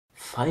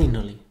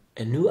Finally,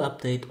 a new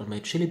update on my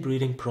chili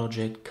breeding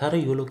project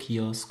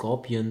Cariolokia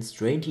Scorpion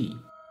Strain D.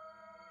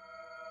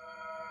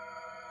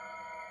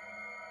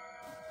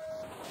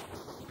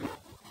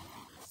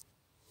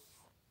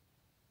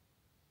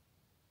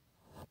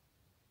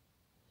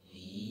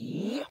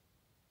 Here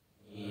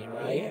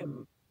I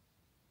am.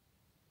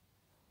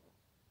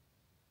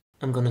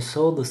 I'm gonna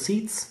sow the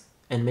seeds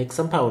and make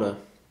some powder,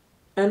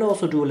 and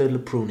also do a little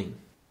pruning.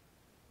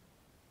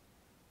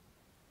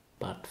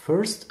 But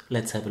first,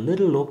 let's have a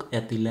little look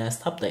at the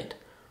last update.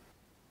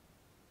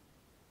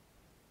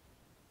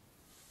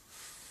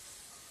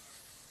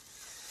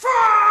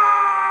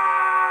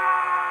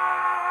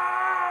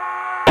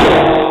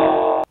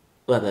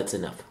 Well, that's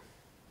enough.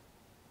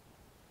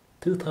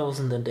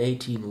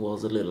 2018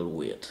 was a little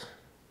weird,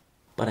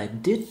 but I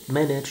did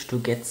manage to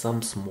get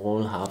some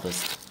small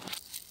harvest.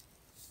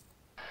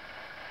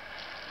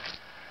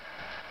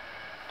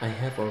 I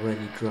have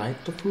already dried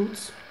the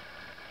fruits.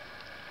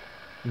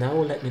 Now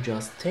let me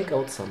just take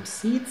out some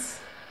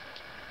seeds,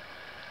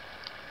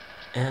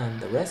 and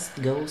the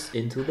rest goes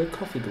into the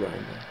coffee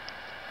grinder.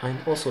 I'm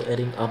also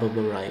adding other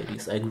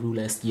varieties I grew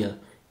last year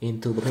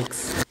into the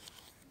mix.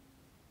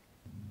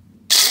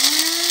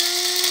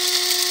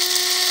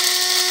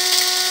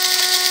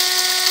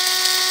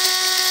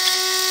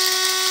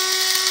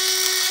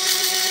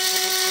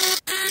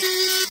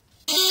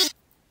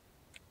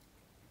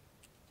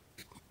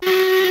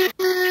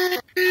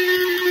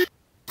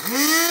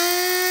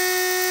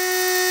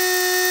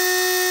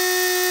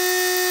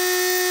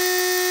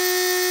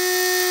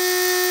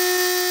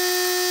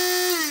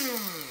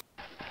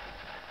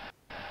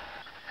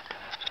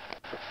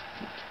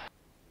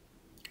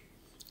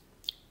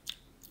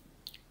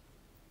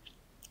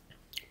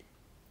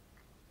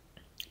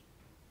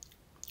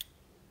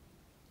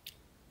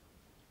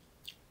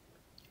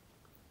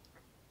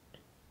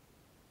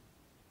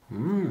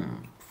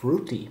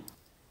 Fruity.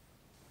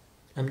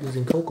 I'm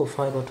using cocoa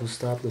fiber to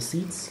start the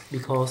seeds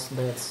because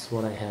that's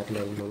what I had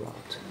laying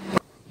around.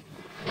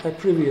 I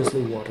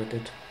previously watered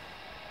it.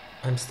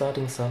 I'm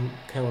starting some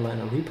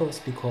Carolina Reapers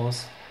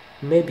because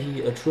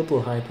maybe a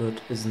triple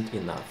hybrid isn't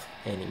enough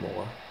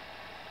anymore.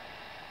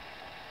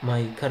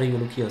 My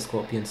Cariolokia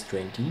Scorpion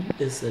Strain D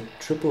is a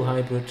triple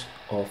hybrid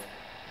of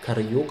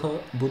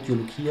Carioca,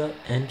 Butyolokia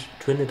and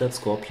Trinidad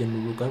Scorpion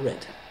Muruga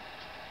Red.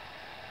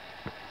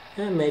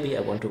 And maybe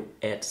I want to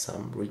add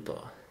some Reaper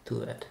to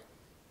that.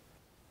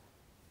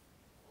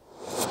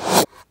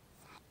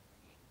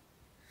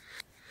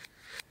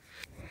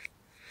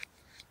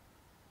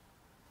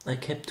 I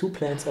kept 2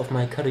 plants of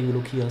my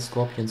Cariolokia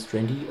Scorpion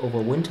Strain D over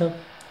winter,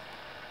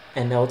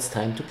 and now it's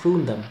time to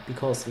prune them,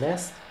 because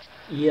last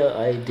year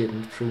I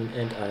didn't prune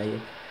and I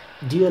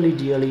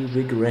dearly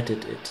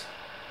regretted it.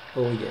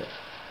 Oh yeah.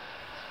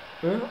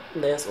 Well,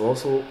 there's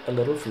also a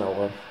little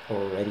flower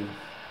already.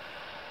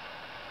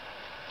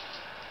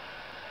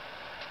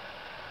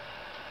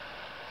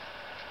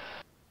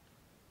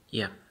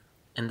 Yeah,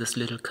 and this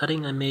little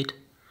cutting I made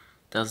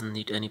doesn't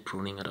need any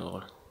pruning at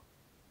all.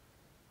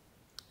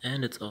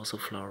 And it's also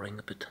flowering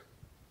a bit.